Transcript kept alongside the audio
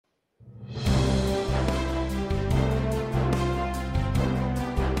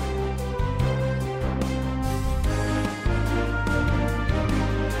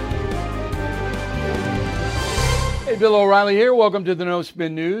Bill O'Reilly here. Welcome to the No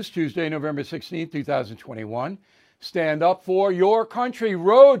Spin News, Tuesday, November 16th, 2021. Stand up for your country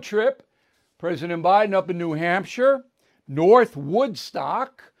road trip. President Biden up in New Hampshire, North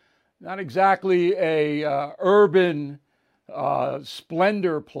Woodstock, not exactly a urban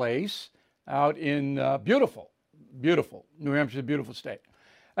splendor place, out in beautiful New Hampshire, a beautiful state.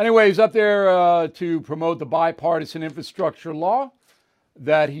 Anyway, he's up there to promote the bipartisan infrastructure law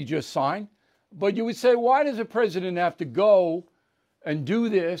that he just signed. But you would say, why does a president have to go and do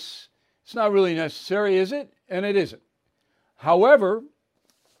this? It's not really necessary, is it? And it isn't. However,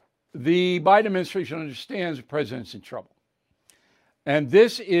 the Biden administration understands the president's in trouble. And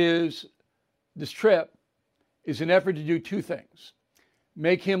this trip is an effort to do two things.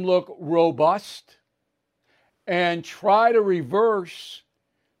 Make him look robust and try to reverse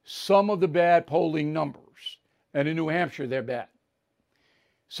some of the bad polling numbers. And in New Hampshire, they're bad.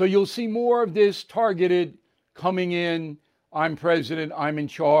 So you'll see more of this targeted coming in. I'm president, I'm in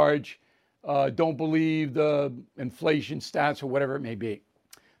charge. Don't believe the inflation stats or whatever it may be.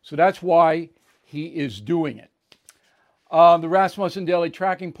 So that's why he is doing it. The Rasmussen Daily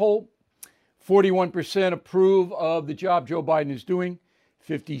Tracking Poll, 41% approve of the job Joe Biden is doing,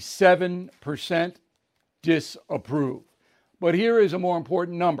 57% disapprove. But here is a more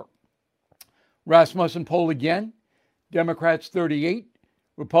important number. Rasmussen poll again, Democrats 38,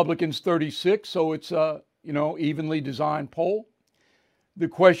 Republicans 36, so it's a evenly designed poll. The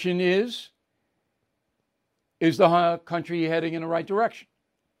question is the country heading in the right direction?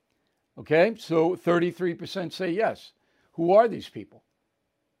 Okay, so 33% say yes. Who are these people?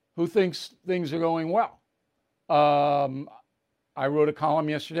 Who thinks things are going well? I wrote a column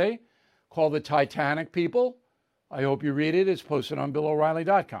yesterday called The Titanic People. I hope you read it. It's posted on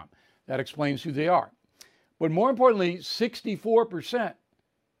BillO'Reilly.com. That explains who they are. But more importantly, 64%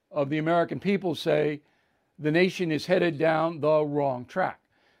 of the American people say the nation is headed down the wrong track.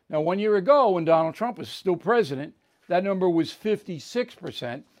 Now, 1 year ago, when Donald Trump was still president, that number was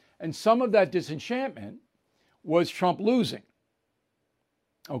 56%, and some of that disenchantment was Trump losing.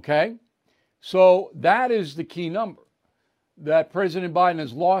 Okay? So that is the key number, that President Biden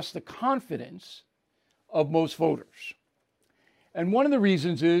has lost the confidence of most voters. And one of the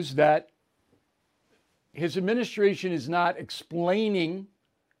reasons is that his administration is not explaining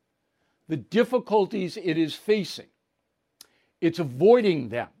the difficulties it is facing. It's avoiding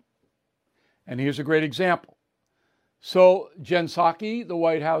them. And here's a great example. So Jen Psaki, the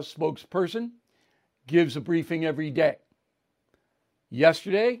White House spokesperson, gives a briefing every day.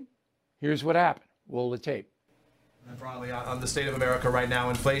 Yesterday, here's what happened. Roll the tape. And broadly on the state of America right now,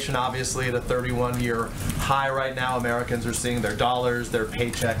 inflation obviously at a 31-year high right now. Americans are seeing their dollars, their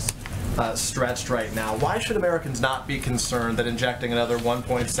paychecks stretched right now. Why should Americans not be concerned that injecting another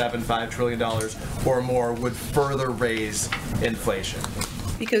 $1.75 trillion or more would further raise inflation?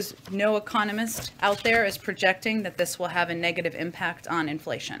 Because no economist out there is projecting that this will have a negative impact on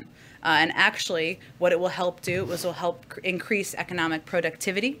inflation. And actually, what it will help do is will help increase economic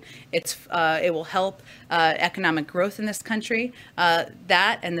productivity. It will help economic growth in this country.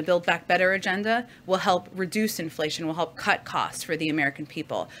 That and the Build Back Better agenda will help reduce inflation, will help cut costs for the American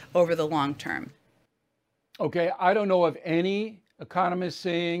people over the long term. Okay, I don't know of any economist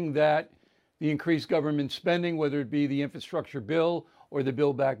saying that the increased government spending, whether it be the infrastructure bill or the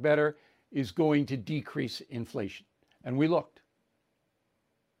Build Back Better, is going to decrease inflation. And we looked.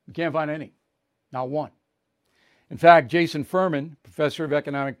 We can't find any, not one. In fact, Jason Furman, professor of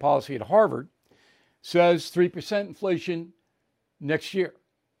economic policy at Harvard, says 3% inflation next year.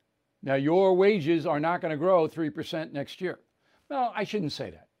 Now, your wages are not going to grow 3% next year. No, I shouldn't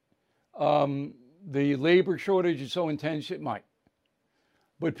say that. The labor shortage is so intense, it might.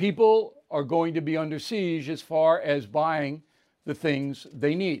 But people are going to be under siege as far as buying the things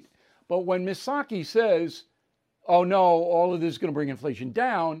they need. But when Ms. Psaki says, oh no, all of this is going to bring inflation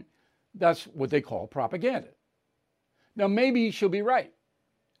down, that's what they call propaganda. Now, maybe she'll be right,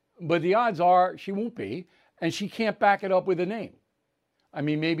 but the odds are she won't be, and she can't back it up with a name. I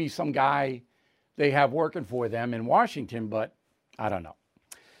mean, maybe some guy they have working for them in Washington, but I don't know.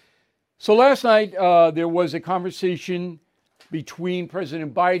 So last night, there was a conversation between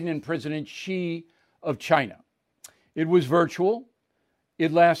President Biden and President Xi of China. It was virtual.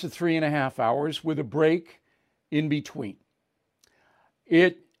 It lasted 3.5 hours with a break in between.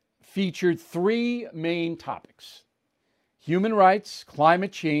 It featured three main topics: human rights,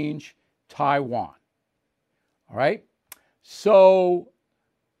 climate change, Taiwan. All right? So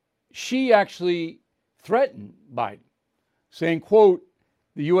Xi actually threatened Biden, saying, quote,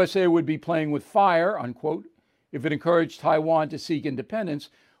 the USA would be playing with fire, unquote, if it encouraged Taiwan to seek independence,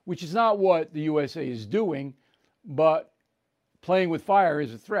 which is not what the USA is doing, but playing with fire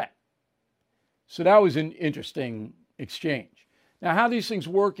is a threat. So that was an interesting exchange. Now, how these things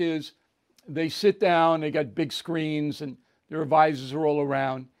work is they sit down, they got big screens, and their advisors are all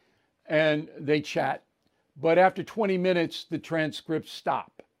around, and they chat. But after 20 minutes, the transcripts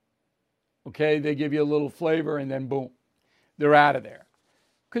stop. Okay, they give you a little flavor, and then boom, they're out of there.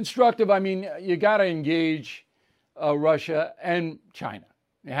 Constructive, I mean, you got to engage Russia and China.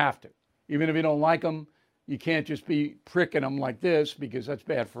 You have to. Even if you don't like them, you can't just be pricking them like this, because that's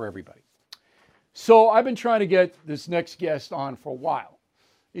bad for everybody. So I've been trying to get this next guest on for a while.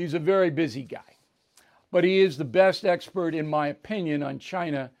 He's a very busy guy, but he is the best expert, in my opinion, on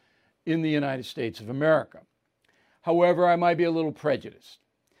China in the United States of America. However, I might be a little prejudiced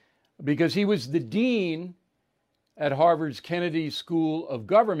because he was the dean at Harvard's Kennedy School of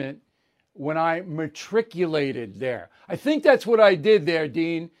Government when I matriculated there. I think that's what I did there,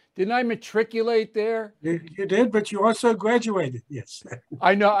 Dean. Didn't I matriculate there? You did, but you also graduated, yes.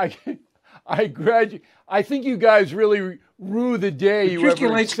 I know. I graduate. I think you guys really rue the day you ever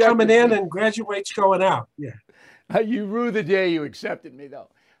Matriculates coming in and graduates going out. Yeah. You rue the day you accepted me, though.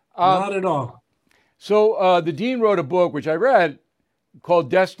 Not at all. So the dean wrote a book, which I read,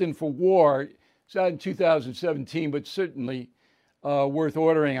 called Destined for War. It's out in 2017, but certainly worth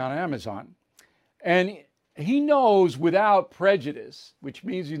ordering on Amazon. And he knows without prejudice, which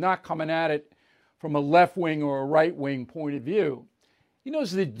means he's not coming at it from a left-wing or a right-wing point of view. He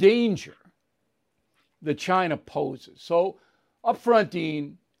knows the danger that China poses. So up front,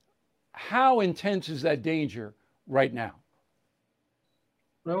 Dean, how intense is that danger right now?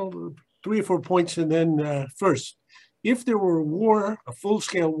 Well, 3 or 4 points, and then first, if there were a war, a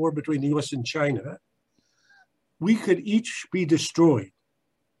full-scale war between the U.S. and China, we could each be destroyed.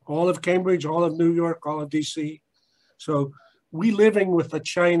 All of Cambridge, all of New York, all of D.C. So we living with a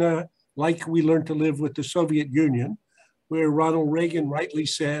China like we learned to live with the Soviet Union, where Ronald Reagan rightly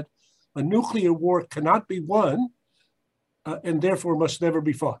said, a nuclear war cannot be won and therefore must never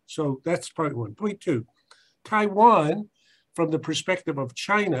be fought. So that's point one. Point two, Taiwan, from the perspective of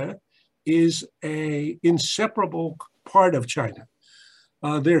China, is an inseparable part of China.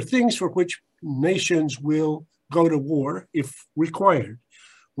 There are things for which nations will go to war if required.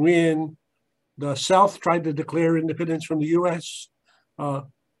 When the South tried to declare independence from the US,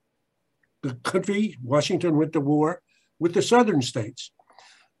 the country, Washington, went to war with the southern states.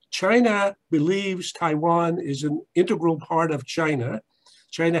 China believes Taiwan is an integral part of China.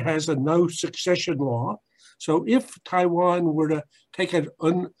 China has a no succession law. So if Taiwan were to take an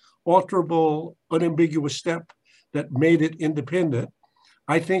unalterable, unambiguous step that made it independent,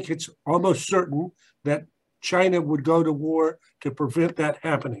 I think it's almost certain that China would go to war to prevent that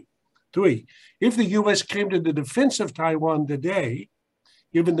happening. 3, if the US came to the defense of Taiwan today,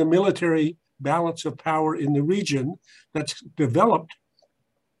 given the military balance of power in the region that's developed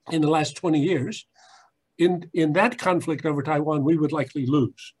in the last 20 years, in that conflict over Taiwan, we would likely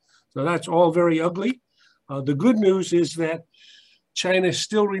lose. So that's all very ugly. The good news is that China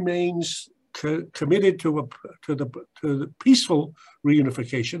still remains committed to the peaceful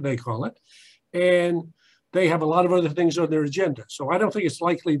reunification, they call it, and they have a lot of other things on their agenda. So I don't think it's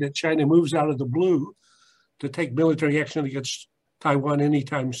likely that China moves out of the blue to take military action against Taiwan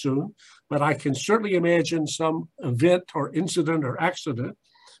anytime soon, but I can certainly imagine some event or incident or accident,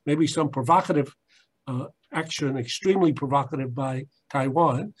 maybe some provocative action, extremely provocative by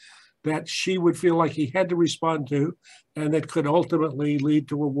Taiwan, that she would feel like he had to respond to, and that could ultimately lead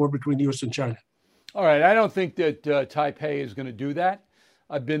to a war between the US and China. All right, I don't think that Taipei is going to do that.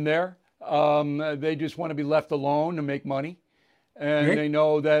 I've been there. They just want to be left alone to make money. And Okay. They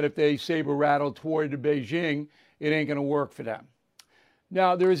know that if they saber rattle toward Beijing, it ain't going to work for them.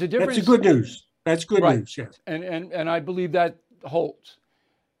 Now, there is a difference. That's good news. That's good Right. news, yes. And I believe that holds.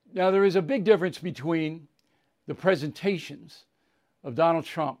 Now, there is a big difference between the presentations of Donald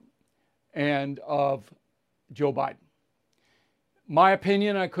Trump and of Joe Biden. My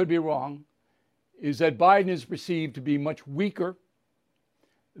opinion, I could be wrong, is that Biden is perceived to be much weaker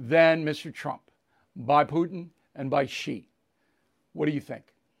than Mr. Trump by Putin and by Xi. What do you think?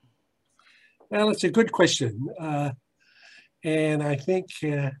 Well, it's a good question. And I think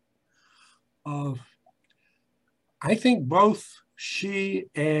both Xi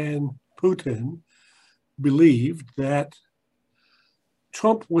and Putin believed that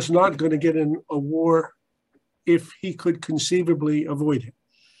Trump was not going to get in a war if he could conceivably avoid it.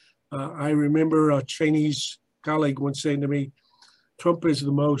 I remember a Chinese colleague once saying to me, Trump is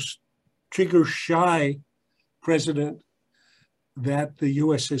the most trigger-shy president that the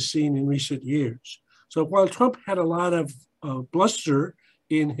US has seen in recent years. So while Trump had a lot of bluster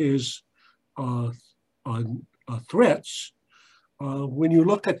in his threats, when you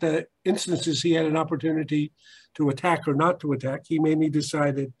look at the instances he had an opportunity to attack or not to attack, he mainly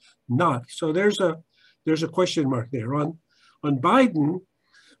decided not. So there's a question mark there. On Biden,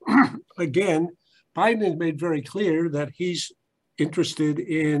 again, Biden has made very clear that he's interested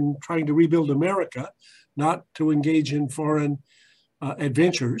in trying to rebuild America, not to engage in foreign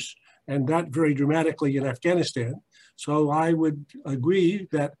adventures, and that very dramatically in Afghanistan. So I would agree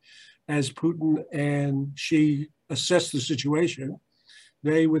that as Putin and Xi assess the situation,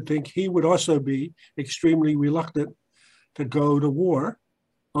 they would think he would also be extremely reluctant to go to war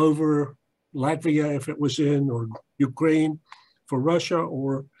over Latvia if it was in, or Ukraine for Russia,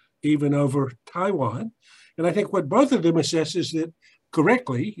 or even over Taiwan. And I think what both of them assess is that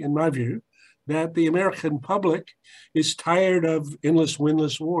correctly, in my view, that the American public is tired of endless,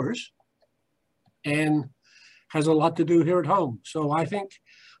 windless wars and has a lot to do here at home. So I think,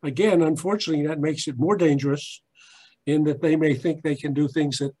 again, unfortunately, that makes it more dangerous in that they may think they can do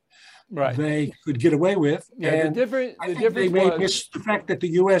things that they could get away with. Yeah, and I think they may miss the fact that the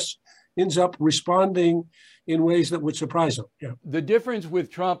U.S. ends up responding in ways that would surprise them. Yeah. The difference with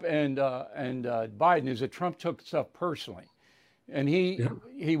Trump and Biden is that Trump took stuff personally, and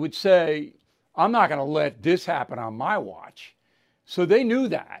he would say, "I'm not going to let this happen on my watch." So they knew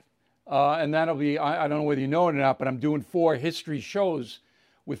that, and that'll be. I don't know whether you know it or not, but I'm doing 4 history shows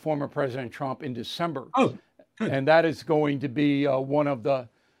with former President Trump in December. Oh, good. And that is going to be one of the,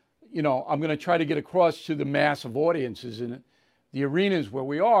 I'm going to try to get across to the massive audiences in the arenas where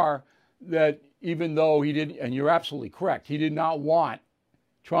we are that even though he did, and you're absolutely correct, he did not want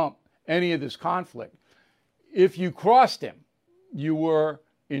Trump any of this conflict. If you crossed him, you were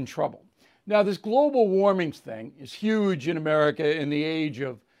in trouble. Now, this global warming thing is huge in America in the age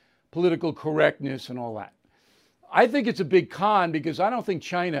of political correctness and all that. I think it's a big con because I don't think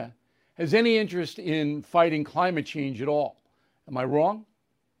China has any interest in fighting climate change at all. Am I wrong?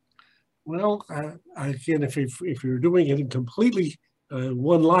 Well, again, if you're doing it in completely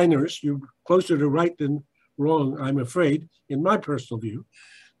one-liners, you're closer to right than wrong, I'm afraid, in my personal view.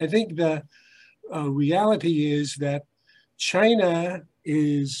 I think the reality is that China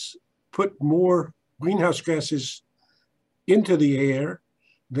is put more greenhouse gases into the air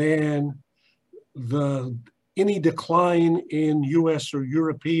than any decline in US or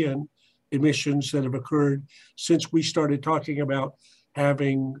European emissions that have occurred since we started talking about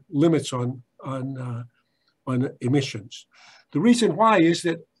having limits on emissions. The reason why is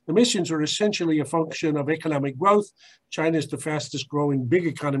that emissions are essentially a function of economic growth. China is the fastest growing big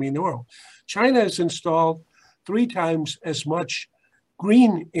economy in the world. China has installed 3 times as much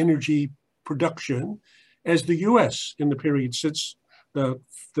green energy production as the US in the period since the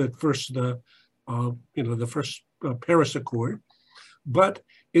first Paris Accord. But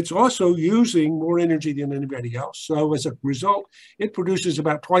it's also using more energy than anybody else. So as a result, it produces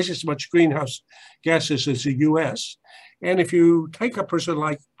about twice as much greenhouse gases as the US. And if you take a person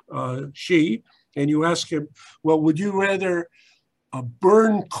like Xi and you ask him, well, would you rather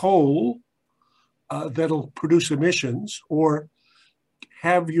burn coal that'll produce emissions or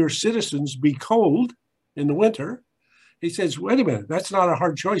have your citizens be cold in the winter? He says, wait a minute, that's not a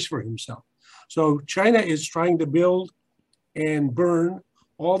hard choice for himself. So China is trying to build and burn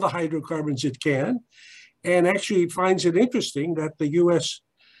all the hydrocarbons it can. And actually it finds it interesting that the US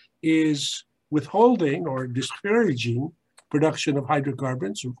is withholding or discouraging production of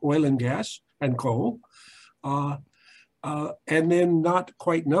hydrocarbons, of oil and gas and coal, and then not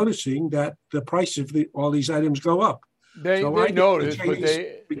quite noticing that the price of all these items go up. They notice, but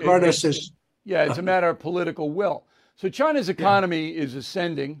they regard us as... Yeah, it's a matter of political will. So China's economy is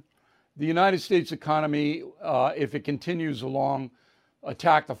ascending. The United States economy, if it continues along,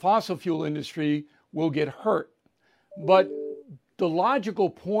 attack the fossil fuel industry, will get hurt. But the logical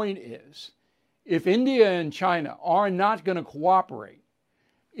point is, if India and China are not going to cooperate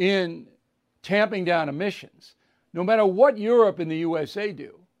in tamping down emissions, no matter what Europe and the USA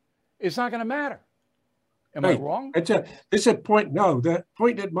do, it's not going to matter. Am I wrong? It's a point, no, the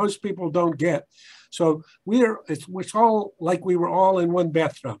point that most people don't get. So it's all like we were all in one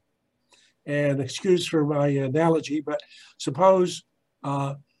bathtub. And excuse for my analogy, but suppose,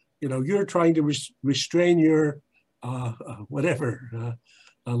 you're trying to restrain your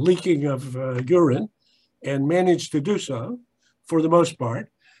leaking of urine and manage to do so for the most part,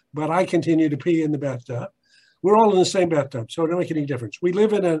 but I continue to pee in the bathtub. We're all in the same bathtub, so it doesn't make any difference. We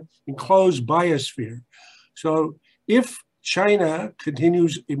live in an enclosed biosphere. So if China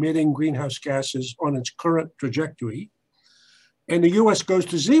continues emitting greenhouse gases on its current trajectory and the US goes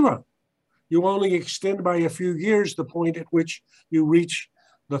to zero, you only extend by a few years the point at which you reach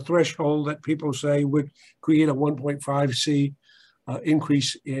the threshold that people say would create a 1.5C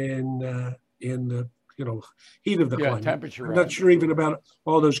increase in the heat of the climate. Temperature. I'm not sure even about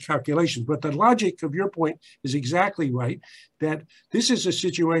all those calculations, but the logic of your point is exactly right. That this is a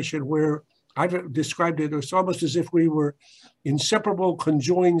situation where I've described it as almost as if we were inseparable,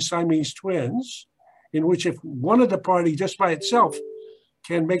 conjoined Siamese twins, in which if one of the party just by itself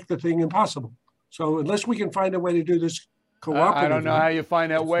can make the thing impossible. So unless we can find a way to do this cooperatively, I don't know how you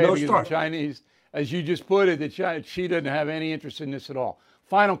find that way, because start. the Chinese, as you just put it, she doesn't have any interest in this at all.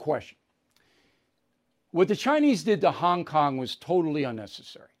 Final question. What the Chinese did to Hong Kong was totally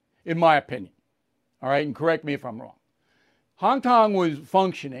unnecessary, in my opinion. All right, and correct me if I'm wrong. Hong Kong was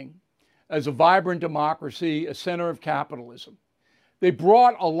functioning as a vibrant democracy, a center of capitalism. They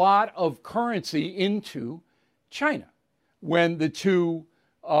brought a lot of currency into China when the two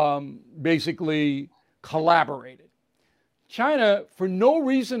basically collaborated. China, for no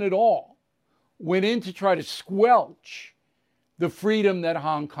reason at all, went in to try to squelch the freedom that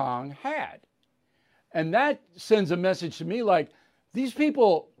Hong Kong had. And that sends a message to me like, these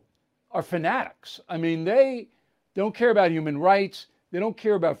people are fanatics. I mean, they don't care about human rights. They don't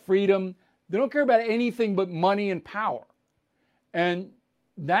care about freedom. They don't care about anything but money and power. And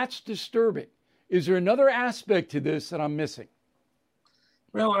that's disturbing. Is there another aspect to this that I'm missing?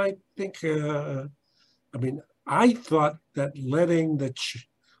 Well, I think, I thought that letting the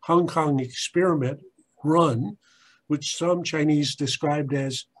Hong Kong experiment run, which some Chinese described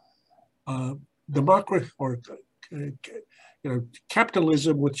as democracy or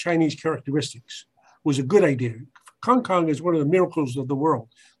capitalism with Chinese characteristics, was a good idea. Hong Kong is one of the miracles of the world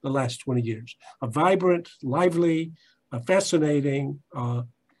the last 20 years. A vibrant, lively, fascinating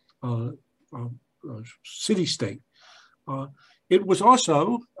city-state. It was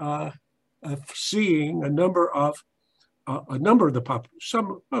also seeing a number of the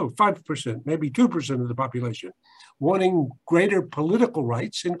population, 5%, maybe 2% of the population, wanting greater political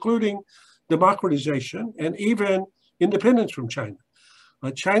rights, including democratization and even independence from China.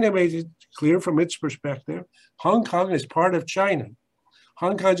 China made it clear from its perspective, Hong Kong is part of China.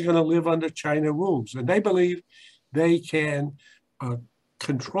 Hong Kong is going to live under China rules, and they believe they can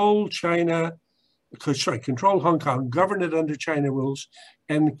control Hong Kong, govern it under China rules,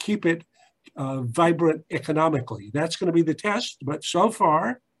 and keep it vibrant economically. That's going to be the test. But so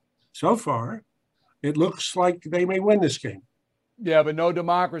far, it looks like they may win this game. Yeah, but no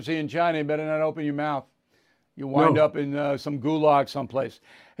democracy in China. You better not open your mouth. You wind up in some gulag someplace.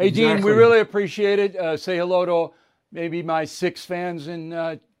 Hey, Exactly. Dean, we really appreciate it. Say hello to maybe my 6 fans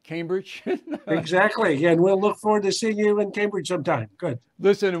in Cambridge. Exactly, and we'll look forward to seeing you in Cambridge sometime. Good.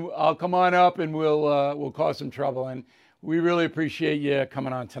 Listen, I'll come on up and we'll cause some trouble. And we really appreciate you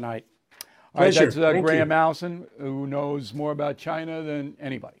coming on tonight. All right, Pleasure. that's Thank Graham you. Allison, who knows more about China than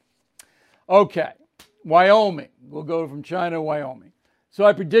anybody. Okay, Wyoming. We'll go from China to Wyoming. So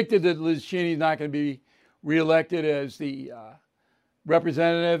I predicted that Liz Cheney is not going to be reelected as the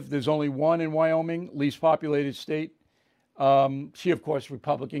representative. There's only one in Wyoming, least populated state. She, of course,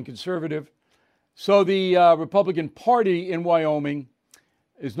 Republican conservative. So the Republican Party in Wyoming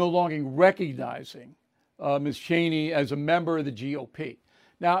is no longer recognizing Ms. Cheney as a member of the GOP.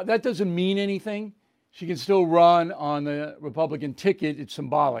 Now, that doesn't mean anything. She can still run on the Republican ticket. It's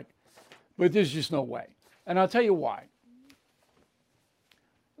symbolic. But there's just no way. And I'll tell you why.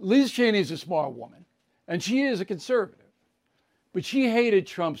 Liz Cheney is a smart woman, and she is a conservative. But she hated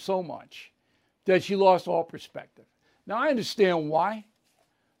Trump so much that she lost all perspective. Now, I understand why.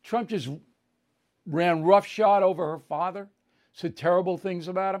 Trump just ran roughshod over her father, said terrible things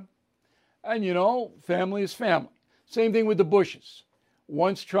about him. And, family is family. Same thing with the Bushes.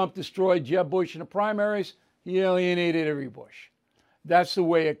 Once Trump destroyed Jeb Bush in the primaries, he alienated every Bush. That's the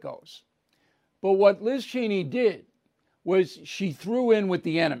way it goes. But what Liz Cheney did was she threw in with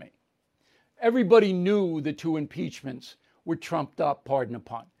the enemy. Everybody knew the 2 impeachments were trumped up, pardon the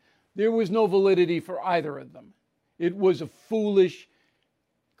pun. There was no validity for either of them. It was a foolish,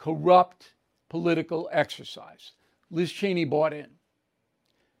 corrupt political exercise. Liz Cheney bought in.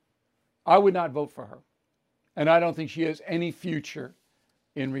 I would not vote for her. And I don't think she has any future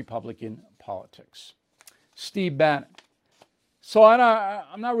in Republican politics. Steve Bannon. So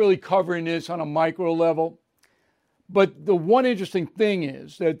I'm not really covering this on a micro level, but the one interesting thing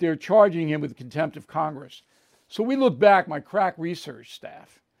is that they're charging him with contempt of Congress. So we look back, my crack research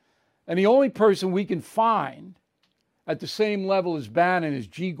staff, and the only person we can find at the same level as Bannon is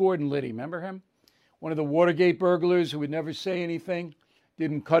G. Gordon Liddy. Remember him? One of the Watergate burglars who would never say anything,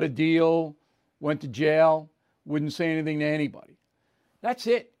 didn't cut a deal, went to jail, wouldn't say anything to anybody. That's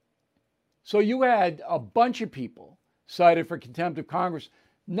it. So you had a bunch of people cited for contempt of Congress.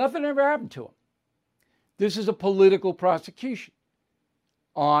 Nothing ever happened to him. This is a political prosecution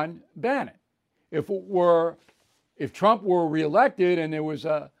on Bannon. If Trump were reelected and there was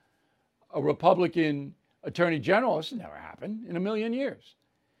a Republican attorney general, this never happened in a million years.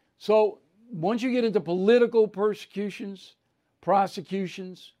 So once you get into political prosecutions,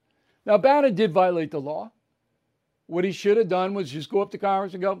 now Bannon did violate the law. What he should have done was just go up to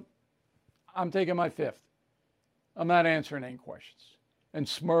Congress and go, I'm taking my fifth. I'm not answering any questions. And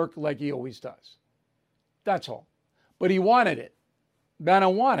smirk like he always does. That's all. But he wanted it.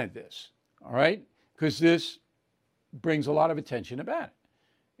 Bannon wanted this, all right? Because this brings a lot of attention to Bannon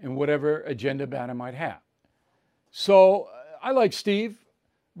and whatever agenda Bannon might have. So I like Steve.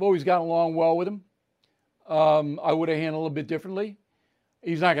 I've always gotten along well with him. I would have handled it a bit differently.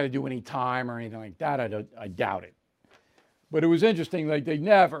 He's not going to do any time or anything like that. I doubt it. But it was interesting, like they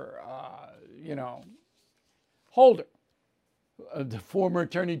never, Holder, the former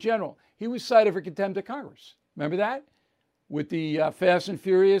attorney general, he was cited for contempt of Congress. Remember that? With the Fast and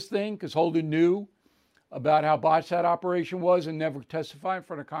Furious thing, because Holder knew about how botched that operation was and never testified in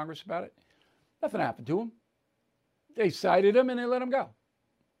front of Congress about it. Nothing happened to him. They cited him and they let him go.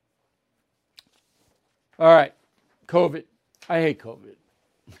 All right, COVID. I hate COVID.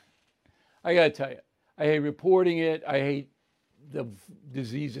 I got to tell you, I hate reporting it. I hate the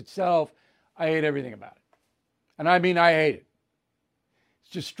disease itself. I hate everything about it. And I mean, I hate it.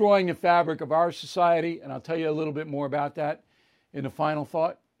 It's destroying the fabric of our society, and I'll tell you a little bit more about that in the final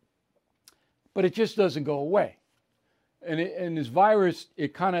thought. But it just doesn't go away. And this virus,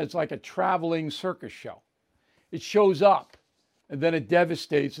 it's like a traveling circus show. It shows up, and then it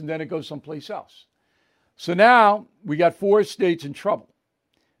devastates, and then it goes someplace else. So now we got 4 states in trouble.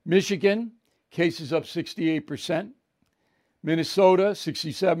 Michigan, cases up 68%. Minnesota,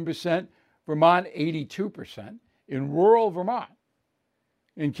 67%. Vermont, 82%. In rural Vermont.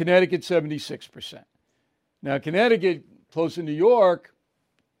 In Connecticut, 76%. Now, Connecticut, close to New York,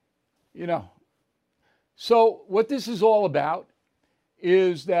 So what this is all about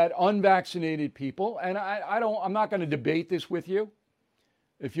is that unvaccinated people, and I'm not going to debate this with you.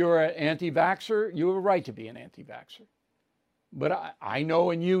 If you're an anti-vaxxer, you have a right to be an anti-vaxxer. But I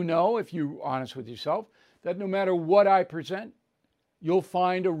know, and you know, if you're honest with yourself, that no matter what I present, you'll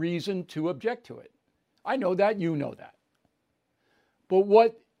find a reason to object to it. I know that, you know that. But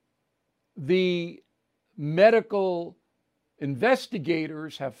what the medical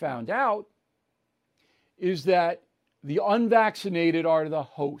investigators have found out is that the unvaccinated are the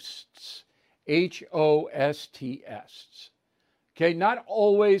hosts, HOSTs. Okay, not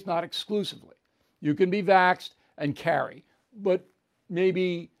always, not exclusively. You can be vaxxed and carry, but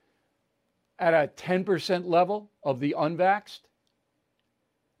maybe at a 10% level of the unvaxxed.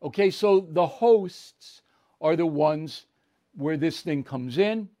 Okay, so the hosts are the ones where this thing comes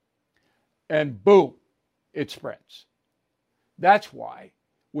in and boom, it spreads. That's why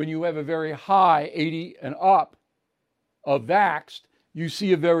when you have a very high 80 and up of vaxxed, you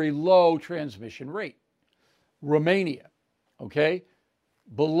see a very low transmission rate. Romania, okay,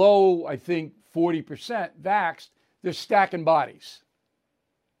 below, I think, 40% vaxxed, they're stacking bodies.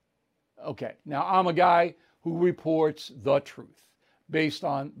 Okay, now I'm a guy who reports the truth based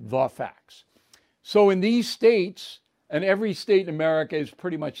on the facts. So in these states, and every state in America is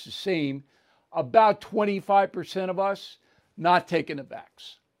pretty much the same, about 25% of us not taking the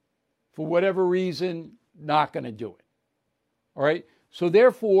vax. For whatever reason, not going to do it. All right? So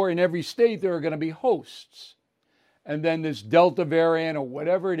therefore, in every state, there are going to be hosts. And then this Delta variant or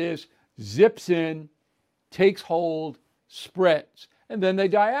whatever it is zips in, takes hold, spreads, and then they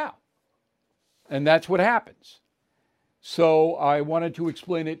die out. And that's what happens. So I wanted to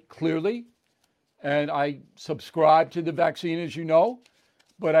explain it clearly. And I subscribe to the vaccine, as you know,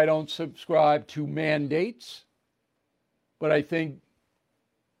 but I don't subscribe to mandates. But I think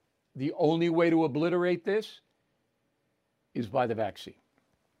the only way to obliterate this is by the vaccine.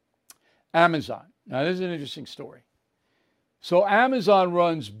 Amazon. Now, this is an interesting story. So Amazon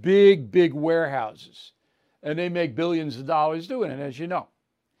runs big warehouses, and they make billions of dollars doing it, as you know.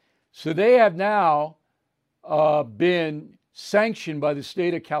 So they have now been sanctioned by the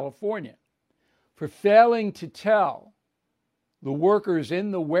state of California for failing to tell the workers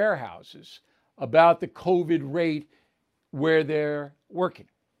in the warehouses about the COVID rate where they're working.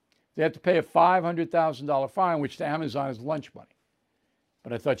 They have to pay a $500,000 fine, which to Amazon is lunch money.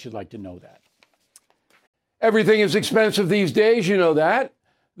 But I thought you'd like to know that. Everything is expensive these days, you know that.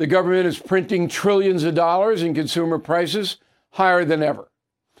 The government is printing trillions of dollars and consumer prices higher than ever.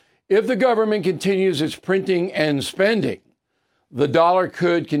 If the government continues its printing and spending, the dollar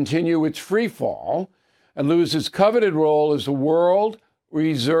could continue its free fall and lose its coveted role as the world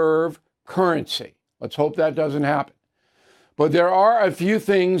reserve currency. Let's hope that doesn't happen. But there are a few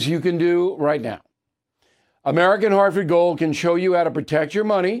things you can do right now. American Hartford Gold can show you how to protect your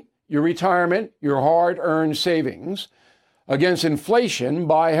money, your retirement, your hard-earned savings against inflation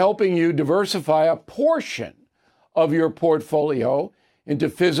by helping you diversify a portion of your portfolio into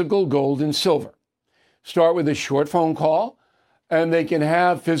physical gold and silver. Start with a short phone call, and they can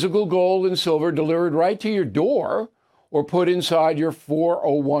have physical gold and silver delivered right to your door or put inside your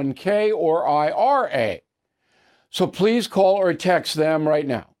 401k or IRA. So please call or text them right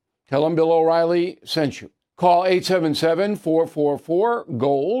now. Tell them Bill O'Reilly sent you. Call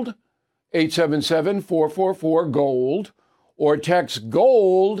 877-444-GOLD, 877-444-GOLD, or text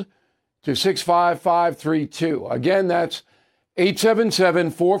GOLD to 65532. Again, that's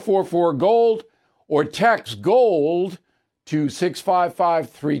 877-444-GOLD, or text GOLD to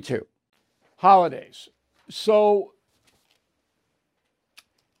 65532. Holidays. So,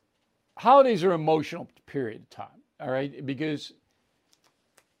 holidays are an emotional period of time, all right? Because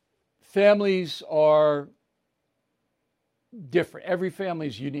families are different. Every family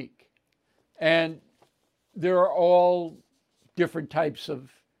is unique. And there are all different types of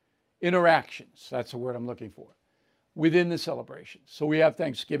interactions. That's the word I'm looking for within the celebration. So we have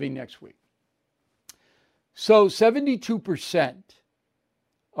Thanksgiving next week. So 72%,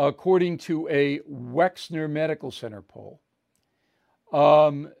 according to a Wexner Medical Center poll,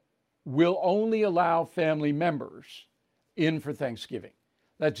 will only allow family members in for Thanksgiving.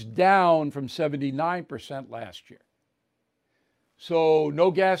 That's down from 79% last year. So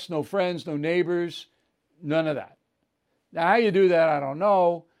no guests, no friends, no neighbors, none of that. Now, how you do that, I don't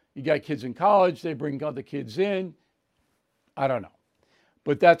know. You got kids in college, they bring other kids in. I don't know.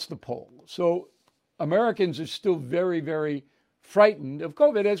 But that's the poll. So Americans are still very, very frightened of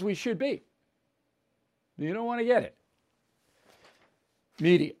COVID, as we should be. You don't want to get it.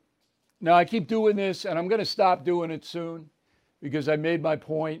 Media. Now, I keep doing this, and I'm going to stop doing it soon because I made my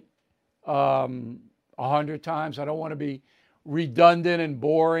point 100 times. I don't want to be redundant and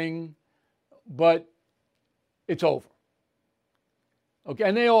boring, but it's over. Okay,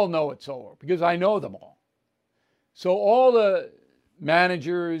 and they all know it's over because I know them all. So all the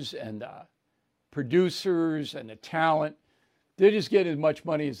managers and the producers and the talent, they just get as much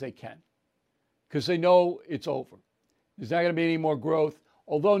money as they can because they know it's over. There's not going to be any more growth.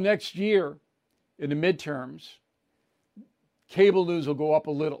 Although next year, in the midterms, cable news will go up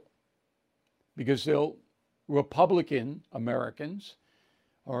a little because Republican Americans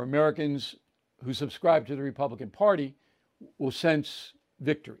or Americans who subscribe to the Republican Party will sense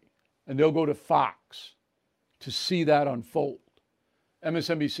victory, and they'll go to Fox to see that unfold.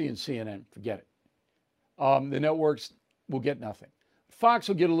 MSNBC and CNN, forget it. The networks will get nothing. Fox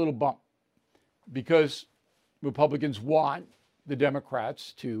will get a little bump because Republicans want the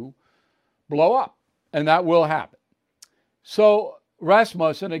Democrats to blow up, and that will happen. So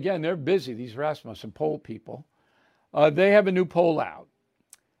Rasmussen, again, they're busy, these Rasmussen poll people. They have a new poll out.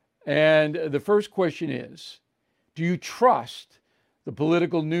 And the first question is, do you trust the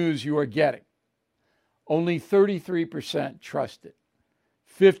political news you are getting? Only 33% trust it.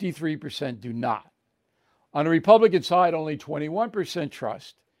 53% do not. On the Republican side, only 21%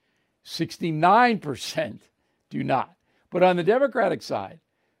 trust. 69% do not. But on the Democratic side,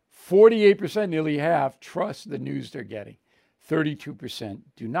 48%, nearly half, trust the news they're getting. 32%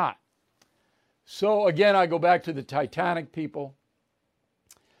 do not. So again, I go back to the Titanic people.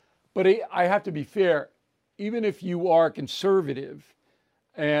 But I have to be fair. Even if you are conservative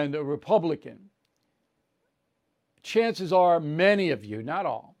and a Republican, chances are many of you, not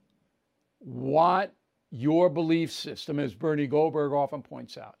all, want your belief system, as Bernie Goldberg often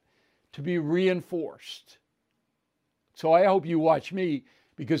points out, to be reinforced. So I hope you watch me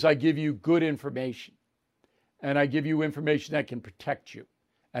because I give you good information. And I give you information that can protect you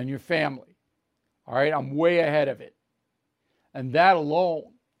and your family. All right, I'm way ahead of it. And that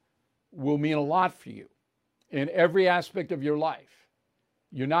alone will mean a lot for you in every aspect of your life.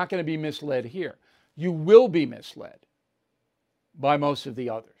 You're not going to be misled here. You will be misled by most of the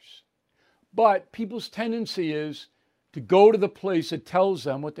others. But people's tendency is to go to the place that tells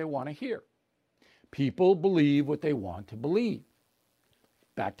them what they want to hear. People believe what they want to believe.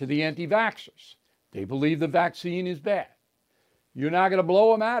 Back to the anti-vaxxers. They believe the vaccine is bad. You're not going to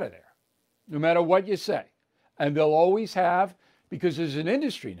blow them out of there, no matter what you say. And they'll always have, because there's an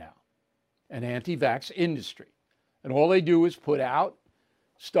industry now, an anti-vax industry. And all they do is put out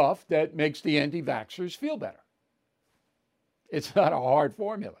stuff that makes the anti-vaxxers feel better. It's not a hard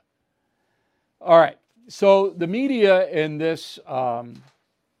formula. All right. So the media in this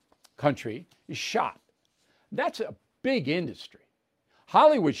country is shot. That's a big industry.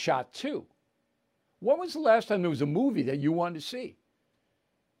 Hollywood shot too. When was the last time there was a movie that you wanted to see?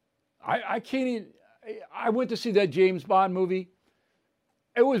 I can't even, I went to see that James Bond movie.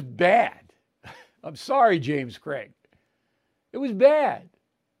 It was bad. I'm sorry, James Craig. It was bad.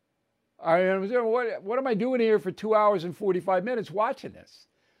 I was there, what am I doing here for 2 hours and 45 minutes watching this?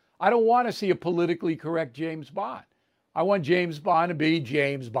 I don't want to see a politically correct James Bond. I want James Bond to be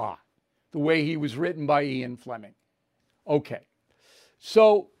James Bond, the way he was written by Ian Fleming. Okay.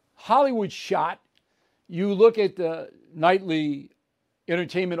 So Hollywood shot. You look at the nightly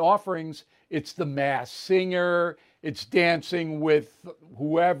entertainment offerings, it's The Masked Singer, it's Dancing with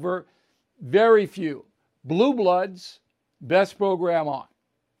whoever. Very few. Blue Bloods, best program on.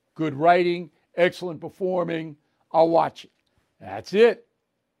 Good writing, excellent performing. I'll watch it. That's it.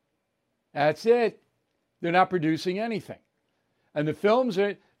 That's it. They're not producing anything. And the films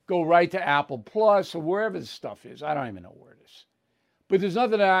go right to Apple Plus or wherever the stuff is. I don't even know where it is. But there's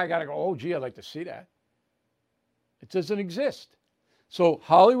nothing that I got to go, oh, gee, I'd like to see that. It doesn't exist. So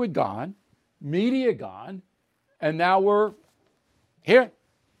Hollywood gone, media gone, and now we're here.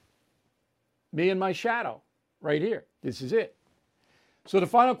 Me and my shadow right here. This is it. So the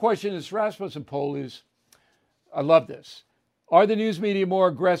final question in this Rasmussen poll is, I love this. Are the news media more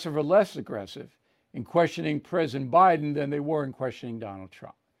aggressive or less aggressive in questioning President Biden than they were in questioning Donald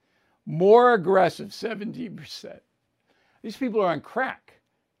Trump? More aggressive, 17%. These people are on crack.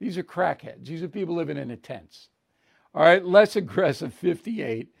 These are crackheads. These are people living in a tents. All right, less aggressive,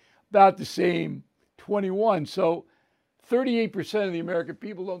 58. About the same, 21. So 38% of the American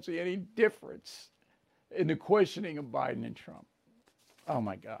people don't see any difference in the questioning of Biden and Trump. Oh,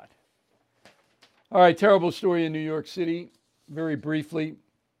 my God. All right, terrible story in New York City. Very briefly,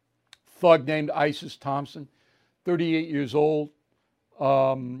 thug named Isis Thompson, 38 years old,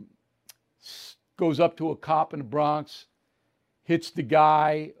 goes up to a cop in the Bronx, hits the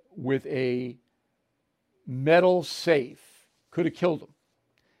guy with a metal safe, could have killed him.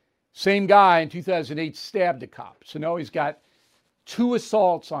 Same guy in 2008 stabbed a cop. So now he's got 2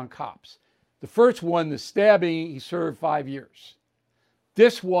 assaults on cops. The first one, the stabbing, he served 5 years.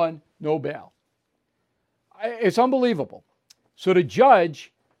 This one, no bail. It's unbelievable. So the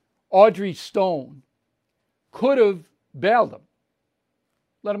judge, Audrey Stone, could have bailed him,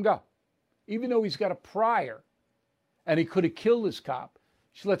 let him go. Even though he's got a prior and he could have killed this cop,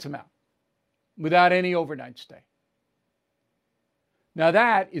 she lets him out without any overnight stay. Now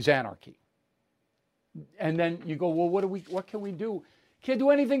that is anarchy. And then you go, well, what can we do? Can't do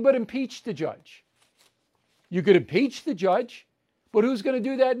anything but impeach the judge. You could impeach the judge, but who's going to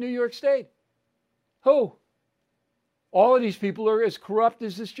do that in New York State? Who? All of these people are as corrupt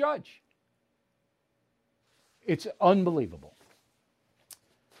as this judge. It's unbelievable.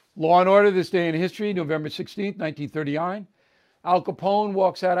 Law and Order, this day in history, November 16th, 1939. Al Capone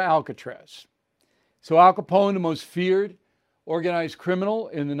walks out of Alcatraz. So Al Capone, the most feared organized criminal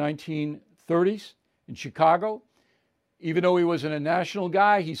in the 1930s in Chicago. Even though he wasn't a national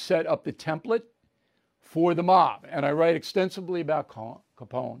guy, he set up the template for the mob. And I write extensively about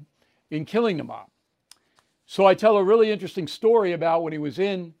Capone in Killing the Mob. So I tell a really interesting story about when he was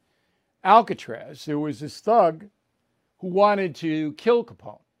in Alcatraz. There was this thug who wanted to kill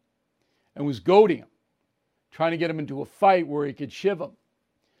Capone and was goading him, trying to get him into a fight where he could shiv him.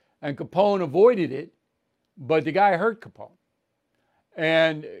 And Capone avoided it, but the guy hurt Capone.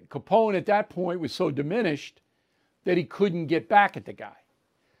 And Capone at that point was so diminished that he couldn't get back at the guy.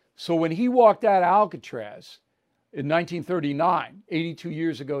 So when he walked out of Alcatraz in 1939, 82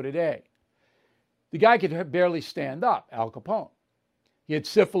 years ago today, the guy could barely stand up, Al Capone. He had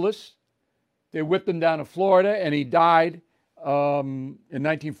syphilis. They whipped him down to Florida, and he died in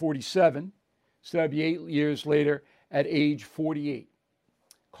 1947. So that'd be 8 years later at age 48.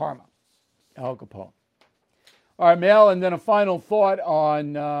 Karma, Al Capone. All right, Mel, and then a final thought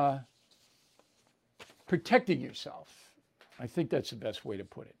on protecting yourself. I think that's the best way to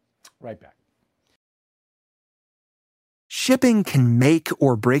put it. Right back. Shipping can make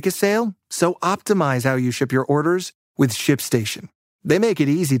or break a sale, so optimize how you ship your orders with ShipStation. They make it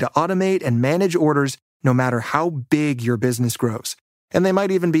easy to automate and manage orders no matter how big your business grows. And they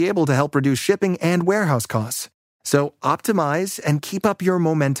might even be able to help reduce shipping and warehouse costs. So optimize and keep up your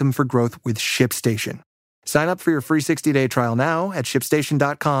momentum for growth with ShipStation. Sign up for your free 60-day trial now at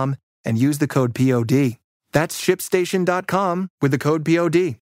ShipStation.com and use the code POD. That's ShipStation.com with the code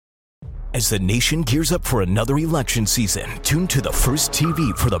POD. As the nation gears up for another election season, tune to the First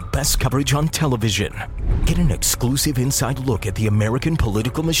TV for the best coverage on television. Get an exclusive inside look at the American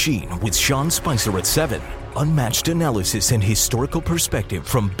political machine with Sean Spicer at 7. Unmatched analysis and historical perspective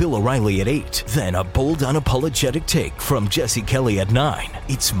from Bill O'Reilly at 8. Then a bold, unapologetic take from Jesse Kelly at 9.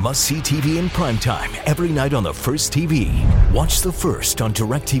 It's must-see TV in primetime every night on the First TV. Watch The First on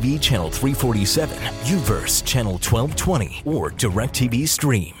DirecTV Channel 347, UVerse Channel 1220, or DirecTV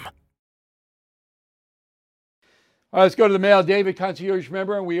Stream. All right, let's go to the mail. David, Concierge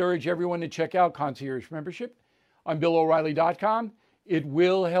member, and we urge everyone to check out Concierge membership on BillO'Reilly.com. It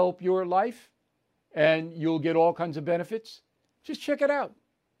will help your life, and you'll get all kinds of benefits. Just check it out.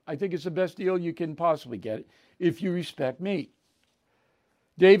 I think it's the best deal you can possibly get if you respect me.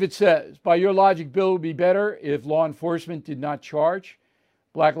 David says, by your logic, Bill, would be better if law enforcement did not charge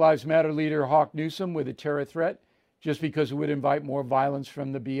Black Lives Matter leader Hawk Newsome with a terror threat just because it would invite more violence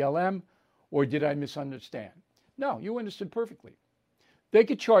from the BLM, or did I misunderstand? No, you understood perfectly. They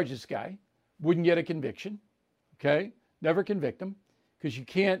could charge this guy, wouldn't get a conviction, okay? Never convict him, because you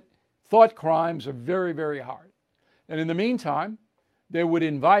can't, thought crimes are very, very hard. And in the meantime, they would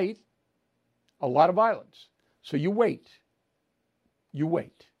invite a lot of violence. So you wait,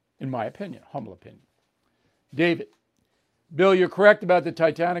 in my opinion, humble opinion. David, Bill, you're correct about the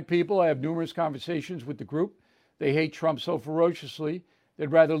Titanic people. I have numerous conversations with the group. They hate Trump so ferociously,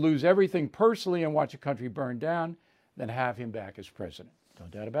 they'd rather lose everything personally and watch a country burn down than have him back as president. No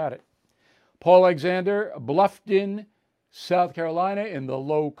doubt about it. Paul Alexander, Bluffton, South Carolina, in the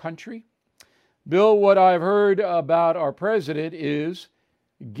low country. Bill, what I've heard about our president is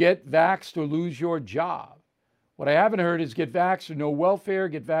get vaxxed or lose your job. What I haven't heard is get vaxxed or no welfare,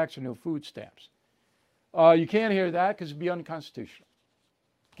 get vaxxed or no food stamps. You can't hear that because it'd be unconstitutional.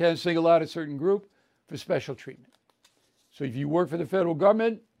 Can't single out a certain group for special treatment. So if you work for the federal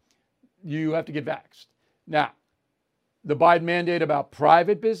government, you have to get vaxxed. Now, the Biden mandate about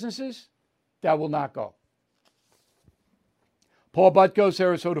private businesses, that will not go. Paul Butko,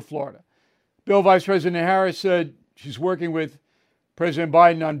 Sarasota, Florida. Bill, Vice President Harris said she's working with President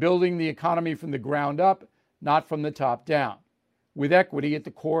Biden on building the economy from the ground up, not from the top down, with equity at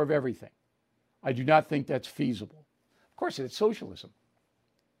the core of everything. I do not think that's feasible. Of course, it's socialism.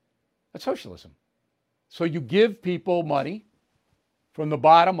 That's socialism. So you give people money from the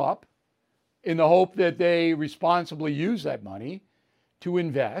bottom up in the hope that they responsibly use that money to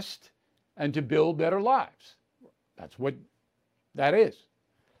invest and to build better lives. That's what that is.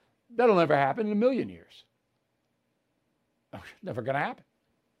 That'll never happen in a million years. Never going to happen.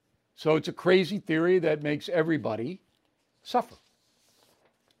 So it's a crazy theory that makes everybody suffer.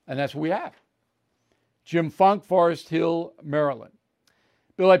 And that's what we have. Jim Funk, Forest Hill, Maryland.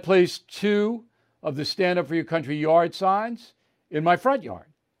 Bill, I placed 2 of the Stand Up for Your Country yard signs in my front yard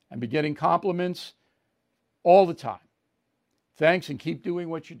and be getting compliments all the time. Thanks, and keep doing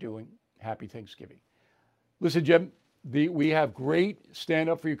what you're doing. Happy Thanksgiving. Listen, Jim, we have great Stand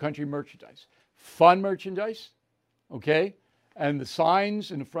Up for Your Country merchandise. Fun merchandise, okay? And the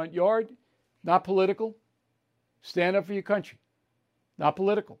signs in the front yard, not political. Stand up for your country, not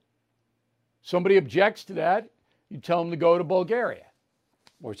political. Somebody objects to that, you tell them to go to Bulgaria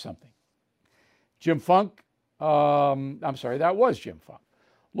or something. Jim Funk, that was Jim Funk.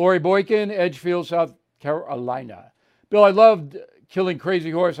 Lori Boykin, Edgefield, South Carolina. Bill, I loved Killing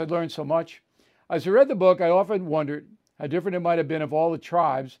Crazy Horse. I learned so much. As I read the book, I often wondered how different it might have been if all the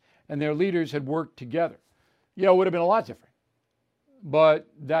tribes and their leaders had worked together. Yeah, it would have been a lot different. But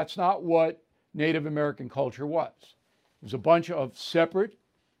that's not what Native American culture was. It was a bunch of separate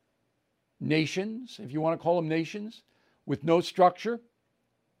nations, if you want to call them nations, with no structure,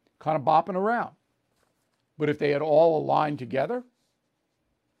 kind of bopping around. But if they had all aligned together,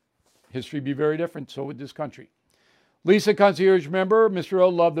 history would be very different. So would this country. Lisa, concierge member. Mr. O,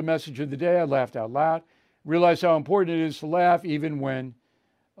 loved the message of the day. I laughed out loud. Realized how important it is to laugh even when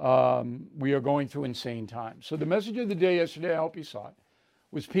we are going through insane times. So the message of the day yesterday, I hope you saw it,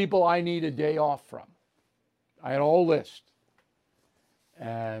 was people I need a day off from. I had a whole list.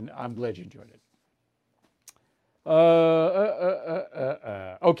 And I'm glad you enjoyed it.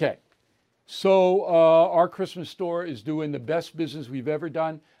 Okay. So our Christmas store is doing the best business we've ever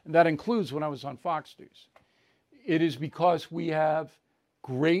done. And that includes when I was on Fox News. It is because we have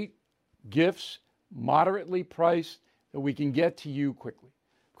great gifts, moderately priced, that we can get to you quickly.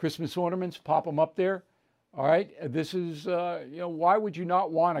 Christmas ornaments, pop them up there. All right. This is, why would you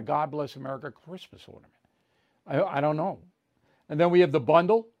not want a God Bless America Christmas ornament? I don't know. And then we have the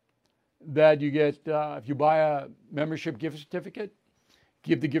bundle that you get if you buy a membership gift certificate,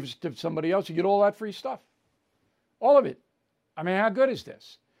 give the gift certificate to somebody else, you get all that free stuff. All of it. I mean, how good is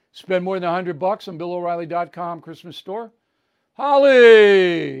this? Spend more than $100 on BillO'Reilly.com Christmas store.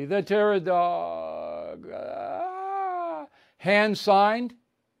 Holly, the terror dog. Hand signed.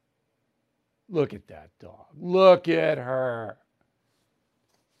 Look at that dog. Look at her.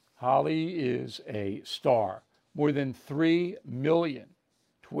 Holly is a star. More than 3 million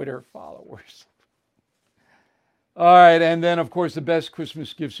Twitter followers. All right, and then, of course, the best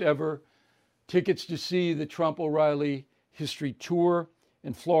Christmas gifts ever. Tickets to see the Trump O'Reilly History Tour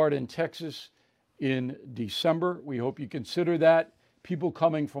in Florida and Texas in December. We hope you consider that. People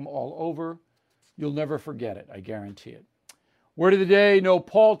coming from all over. You'll never forget it, I guarantee it. Word of the day, no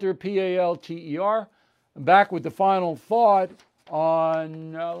palter, P-A-L-T-E-R. I'm back with the final thought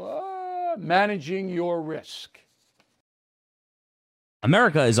on managing your risk.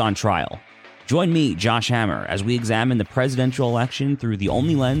 America is on trial. Join me, Josh Hammer, as we examine the presidential election through the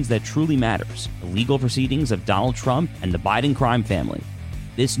only lens that truly matters, the legal proceedings of Donald Trump and the Biden crime family.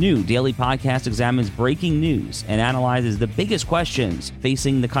 This new daily podcast examines breaking news and analyzes the biggest questions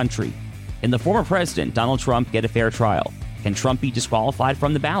facing the country. Can the former president, Donald Trump, get a fair trial? Can Trump be disqualified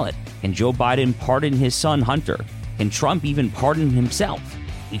from the ballot? Can Joe Biden pardon his son, Hunter? Can Trump even pardon himself?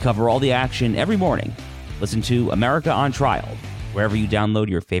 We cover all the action every morning. Listen to America on Trial, wherever you download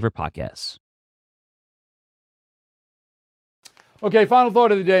your favorite podcasts. Okay, final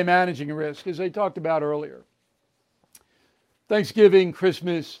thought of the day, managing risk, as I talked about earlier. Thanksgiving,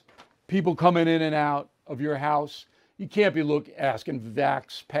 Christmas, people coming in and out of your house. You can't be asking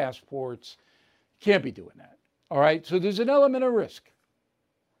vax passports. You can't be doing that. All right, so there's an element of risk.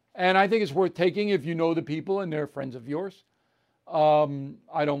 And I think it's worth taking if you know the people and they're friends of yours.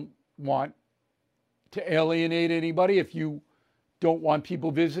 I don't want to alienate anybody. If you don't want people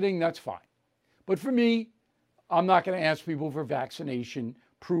visiting, that's fine. But for me, I'm not going to ask people for vaccination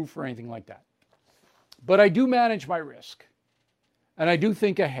proof or anything like that. But I do manage my risk. And I do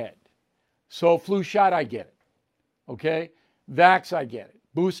think ahead. So flu shot, I get it. Okay? Vax, I get it.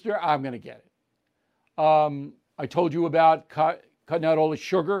 Booster, I'm going to get it. I told you about cutting out all the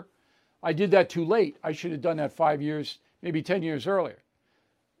sugar. I did that too late. I should have done that 5 years, maybe 10 years earlier.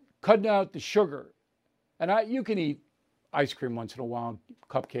 Cutting out the sugar. And you can eat ice cream once in a while,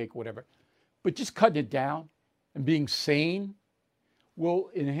 cupcake, whatever. But just cutting it down and being sane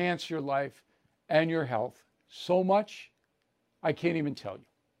will enhance your life and your health so much, I can't even tell you.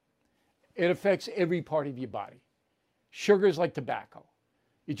 It affects every part of your body. Sugar is like tobacco.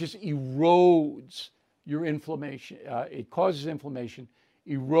 It just erodes your inflammation. It causes inflammation,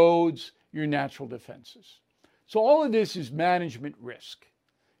 erodes your natural defenses. So all of this is management risk.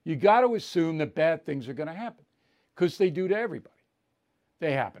 You got to assume that bad things are going to happen because they do to everybody.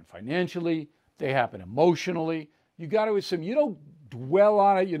 They happen financially. They happen emotionally. You got to assume you don't dwell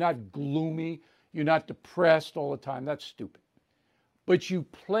on it. You're not gloomy. You're not depressed all the time. That's stupid. But you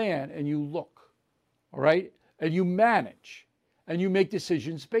plan and you look, all right? And you manage and you make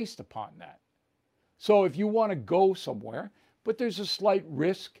decisions based upon that. So if you want to go somewhere, but there's a slight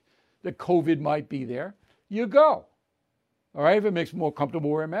risk that COVID might be there, you go. All right? If it makes it more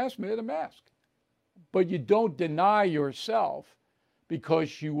comfortable wear a mask, wear the mask. But you don't deny yourself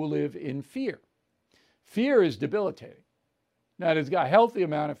because you will live in fear. Fear is debilitating. Now, there's got a healthy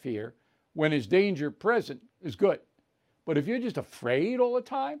amount of fear when there's danger present is good. But if you're just afraid all the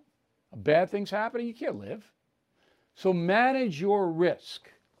time of bad things happening, you can't live. So manage your risk,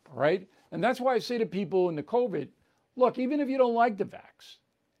 all right? And that's why I say to people in the COVID, look, even if you don't like the vax,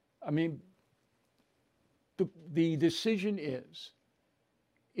 I mean, the decision is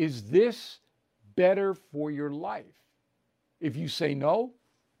this better for your life? If you say no,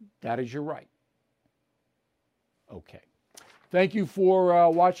 that is your right. Okay. Thank you for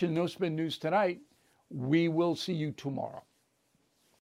watching No Spin News tonight. We will see you tomorrow.